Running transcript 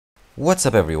What's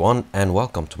up everyone and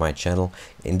welcome to my channel.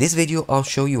 In this video I'll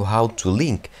show you how to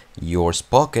link your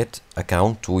Spocket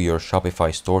account to your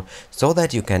Shopify store so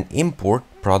that you can import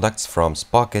products from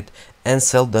Spocket and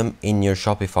sell them in your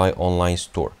Shopify online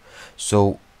store.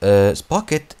 So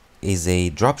Spocket is a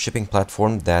dropshipping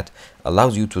platform that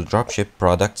allows you to dropship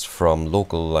products from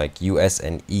local like US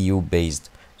and EU based.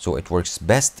 So it works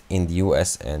best in the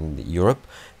US and Europe.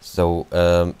 So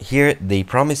here they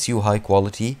promise you high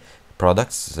quality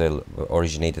products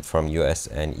originated from US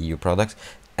and EU products.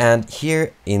 And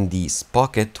here in the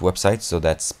Spocket website, so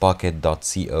that's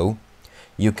spocket.co,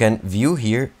 you can view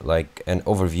here like an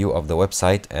overview of the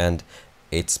website and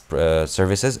its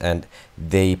services, and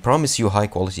they promise you high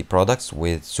quality products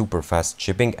with super fast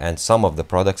shipping, and some of the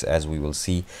products, as we will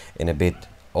see in a bit,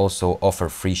 also offer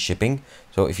free shipping.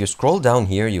 So if you scroll down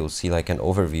here, you'll see like an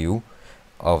overview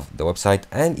of the website,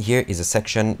 and here is a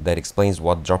section that explains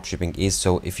what dropshipping is.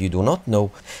 So if you do not know,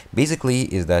 basically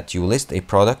is that you list a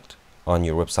product on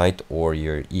your website or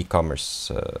your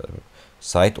e-commerce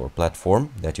site or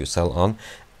platform that you sell on,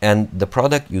 and the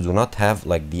product you do not have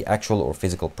like the actual or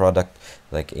physical product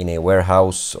like in a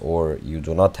warehouse, or you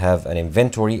do not have an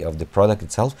inventory of the product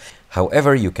itself.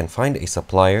 However, you can find a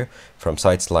supplier from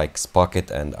sites like Spocket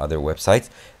and other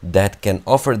websites that can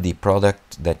offer the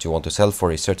product that you want to sell for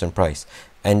a certain price,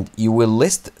 and you will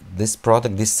list this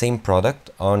product, this same product,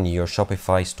 on your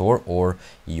Shopify store or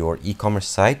your e-commerce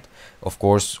site, of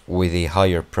course with a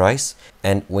higher price.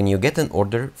 And when you get an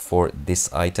order for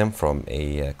this item from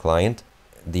a client,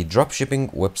 the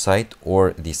dropshipping website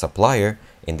or the supplier,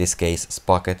 in this case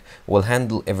Spocket, will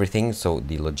handle everything. So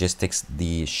the logistics,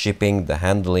 the shipping, the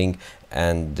handling,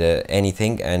 and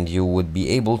anything, and you would be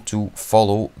able to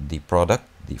follow the product,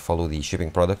 follow the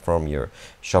shipping product from your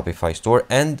Shopify store,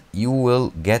 and you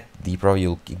will get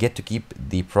you'll get to keep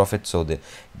the profit, so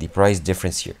the price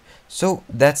difference here. So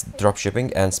that's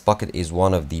dropshipping, and Spocket is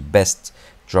one of the best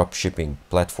dropshipping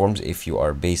platforms if you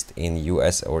are based in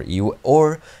US or EU,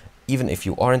 or even if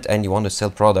you aren't and you want to sell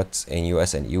products in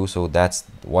US and EU. So that's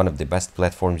one of the best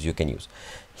platforms you can use.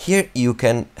 Here you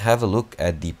can have a look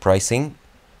at the pricing.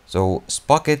 So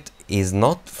Spocket is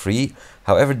not free,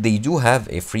 however they do have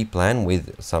a free plan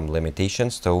with some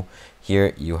limitations. So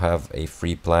here you have a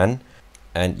free plan,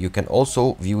 and you can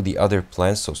also view the other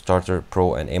plans, so Starter,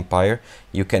 Pro, and Empire.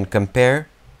 You can compare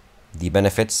the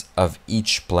benefits of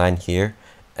each plan here,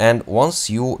 and once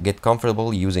you get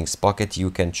comfortable using Spocket,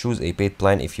 you can choose a paid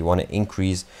plan if you want to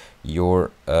increase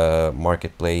your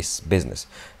marketplace business.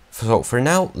 So for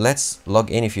now, let's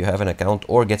log in if you have an account,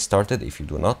 or get started if you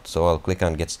do not. So I'll click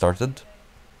on get started.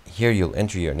 Here you'll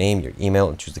enter your name, your email,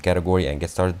 and choose the category and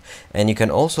get started. And you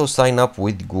can also sign up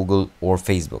with Google or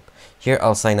Facebook. Here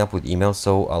I'll sign up with email,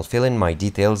 so I'll fill in my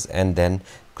details and then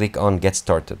click on get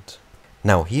started.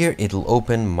 Now here it'll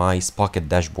open my Spocket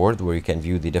dashboard, where you can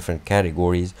view the different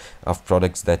categories of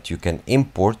products that you can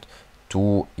import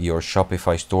to your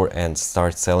Shopify store and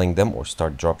start selling them or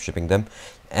start drop shipping them.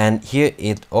 And here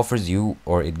it offers you,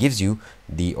 or it gives you,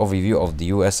 the overview of the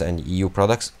US and EU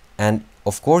products. And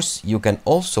of course you can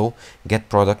also get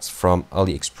products from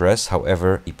AliExpress.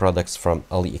 However, the products from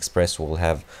AliExpress will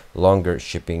have longer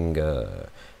shipping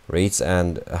rates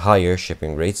and higher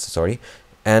shipping rates, sorry.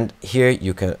 And here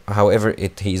you can, however,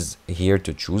 it is here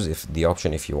to choose if the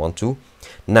option if you want to.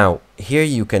 Now here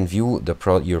you can view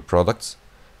your products.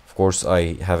 Of course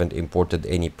I haven't imported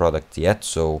any product yet,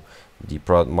 so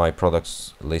my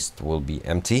products list will be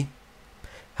empty.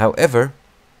 However,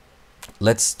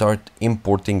 let's start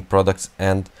importing products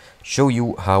and show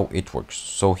you how it works.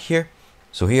 So here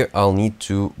I'll need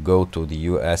to go to the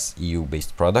US EU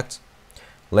based products.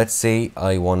 Let's say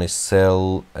I want to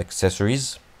sell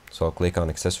accessories, so I'll click on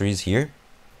accessories here.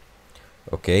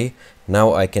 Okay,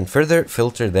 now I can further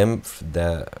filter them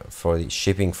for the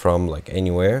shipping from like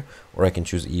anywhere, or I can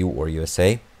choose EU or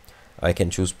USA. I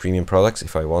can choose premium products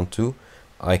if I want to.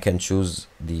 I can choose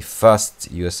the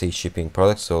fast USA shipping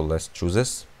products, so let's choose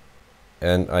this.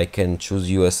 And I can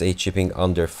choose USA shipping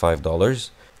under $5.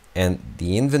 And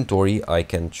the inventory, I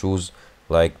can choose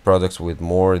like products with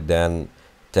more than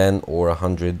 10 or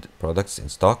 100 products in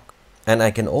stock. And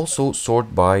I can also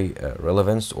sort by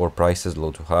relevance or prices,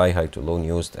 low to high, high to low,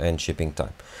 newest, and shipping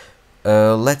time.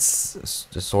 Let's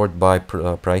sort by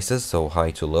prices, so high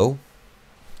to low,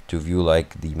 to view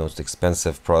like the most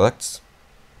expensive products.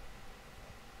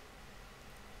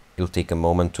 It'll take a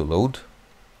moment to load.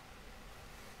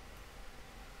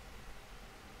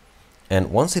 And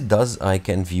once it does, I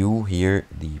can view here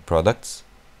the products.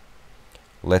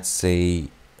 Let's say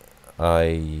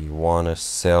I want to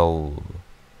sell,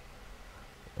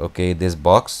 okay, this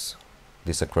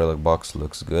acrylic box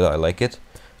looks good, I like it.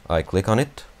 I click on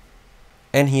it.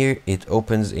 And here it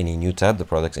opens in a new tab, the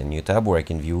products in a new tab, where I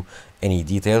can view any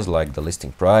details like the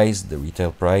listing price, the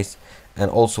retail price, and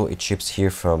also it ships here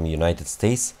from United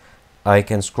States. I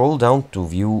can scroll down to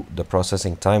view the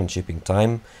processing time and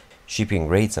shipping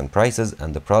rates and prices,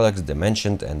 and the products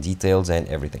dimensioned and details and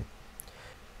everything.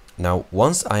 Now,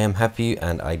 once I am happy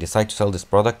and I decide to sell this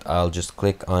product, I'll just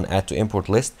click on add to import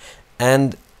list,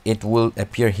 and it will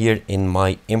appear here in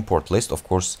my import list, of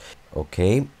course.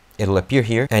 Okay, it'll appear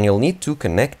here, and you'll need to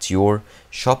connect your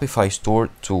Shopify store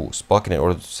to Spocket in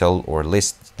order to sell or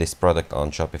list this product on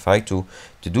Shopify. To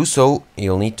do so,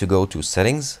 you'll need to go to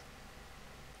settings,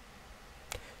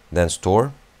 then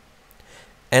store,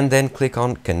 and then click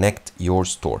on connect your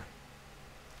store.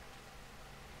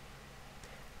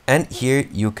 And here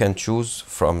you can choose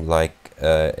from like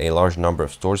a large number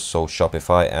of stores, so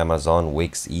Shopify, Amazon,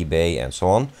 Wix, eBay, and so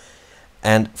on.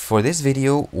 And for this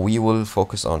video, we will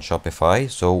focus on Shopify,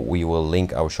 so we will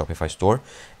link our Shopify store.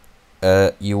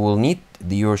 You will need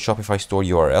your Shopify store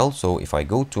URL. So if I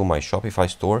go to my Shopify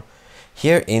store,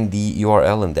 here in the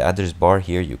URL in the address bar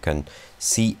here, you can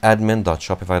see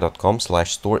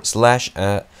admin.shopify.com/store/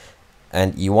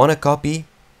 and you want to copy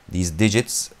these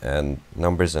digits and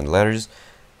numbers and letters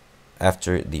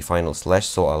after the final slash,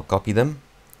 so I'll copy them,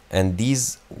 and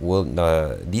these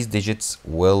digits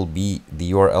will be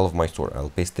the URL of my store. I'll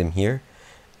paste them here,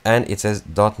 and it says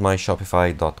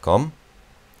 .myshopify.com.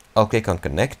 I'll click on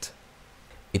connect.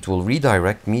 It will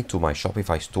redirect me to my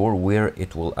Shopify store, where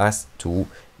it will ask to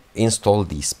install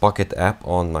the Spocket app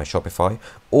on my Shopify,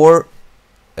 or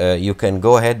you can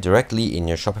go ahead directly in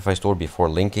your Shopify store before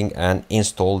linking and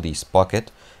install the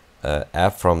Spocket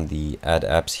app from the add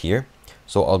apps here.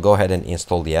 So I'll go ahead and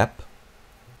install the app,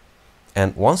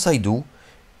 and once I do,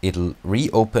 it'll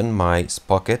reopen my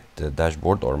Spocket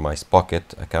dashboard or my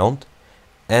Spocket account,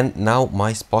 and now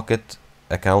my Spocket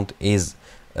account is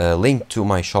linked to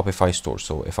my Shopify store.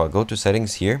 So if I go to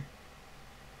settings here,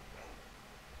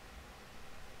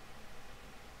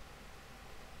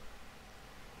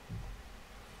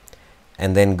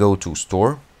 and then go to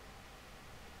store,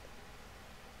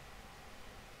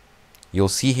 you'll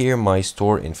see here my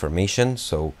store information.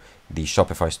 So the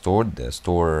Shopify store, the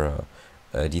store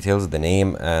details, the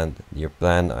name and your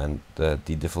plan, and the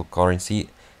default currency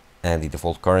on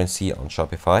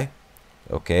Shopify.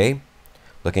 Okay,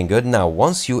 looking good. Now,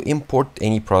 once you import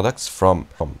any products from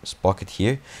Spocket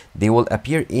here, they will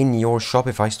appear in your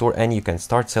Shopify store and you can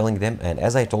start selling them. And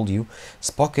as I told you,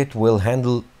 Spocket will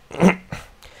handle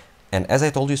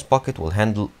Spocket will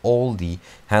handle all the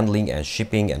handling and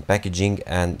shipping and packaging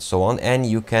and so on, and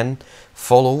you can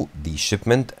follow the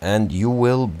shipment and you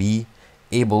will be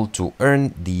able to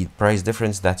earn the price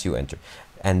difference that you enter.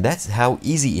 And that's how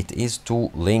easy it is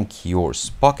to link your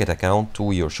Spocket account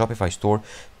to your Shopify store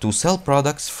to sell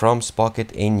products from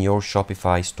Spocket in your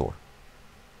Shopify store.